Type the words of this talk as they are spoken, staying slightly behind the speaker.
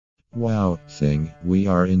Wow, thing, we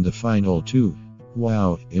are in the final two.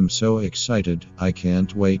 Wow, I'm so excited, I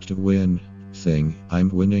can't wait to win. Thing, I'm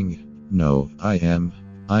winning. No, I am.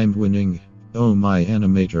 I'm winning. Oh my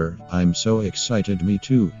animator, I'm so excited, me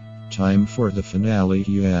too. Time for the finale,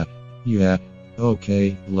 yeah. Yeah.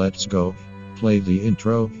 Okay, let's go. Play the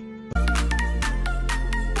intro.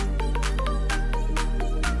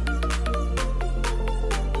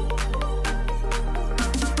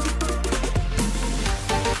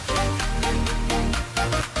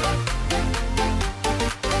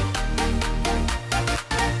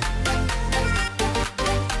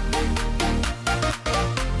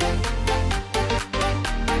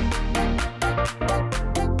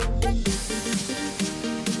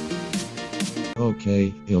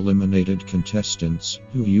 Okay, eliminated contestants,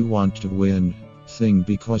 who you want to win? Thing,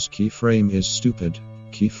 because keyframe is stupid.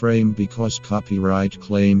 Keyframe, because copyright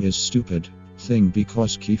claim is stupid. Thing,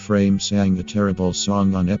 because keyframe sang a terrible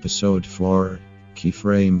song on episode 4.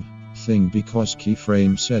 Keyframe. Thing, because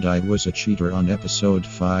keyframe said I was a cheater on episode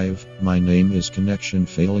 5. My name is connection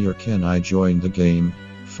failure, can I join the game?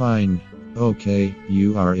 Fine. Okay,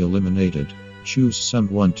 you are eliminated. Choose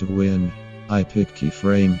someone to win. I pick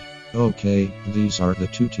keyframe. Okay, these are the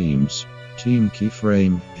two teams. Team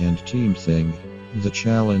Keyframe and Team Thing. The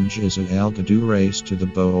challenge is a Algadoo race to the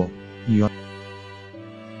bowl.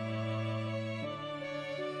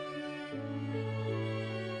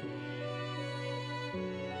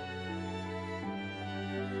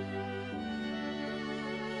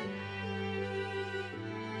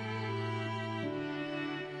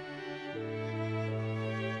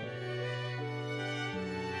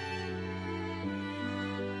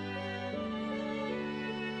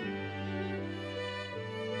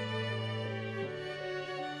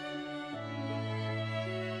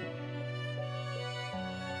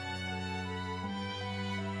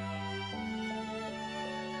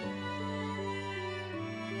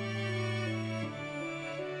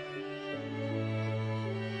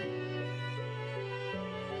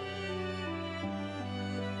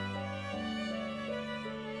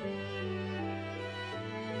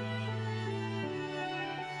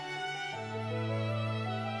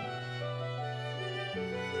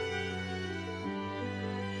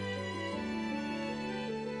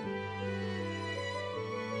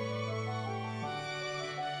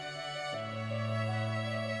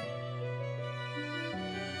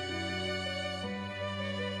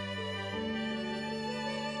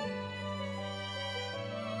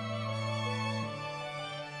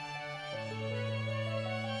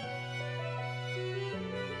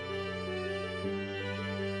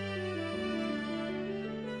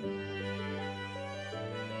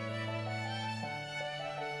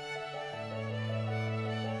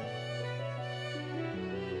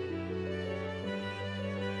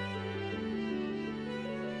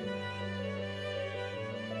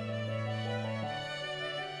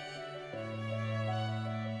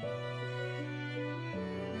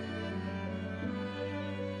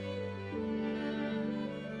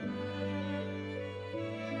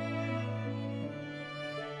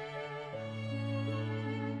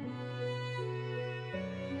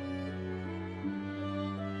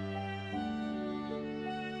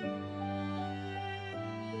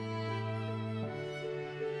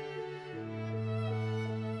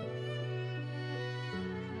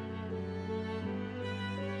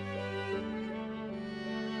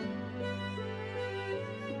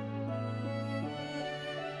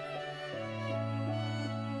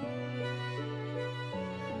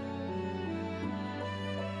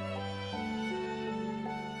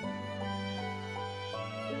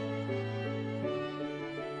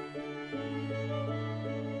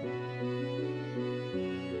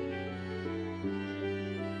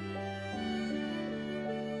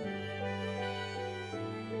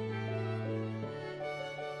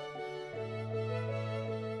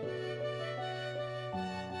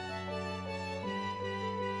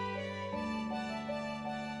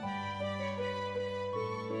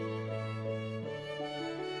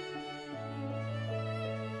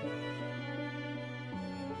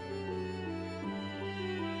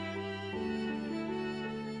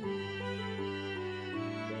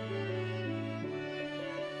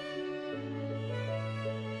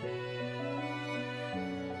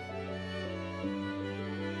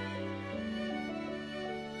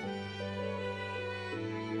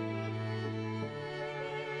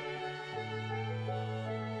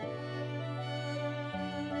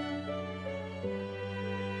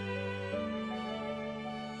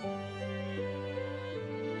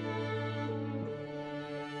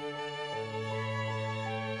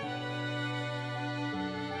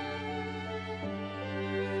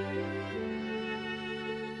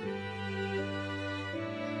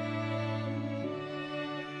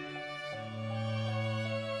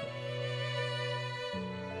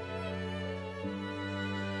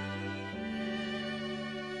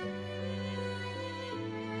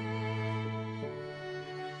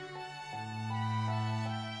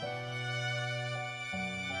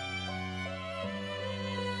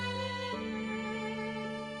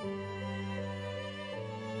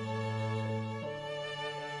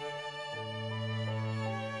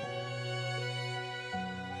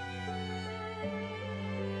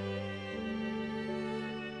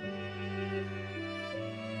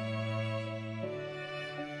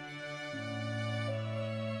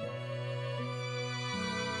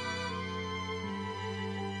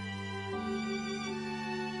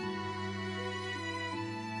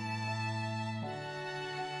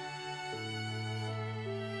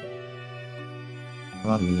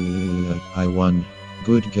 I won.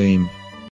 Good game.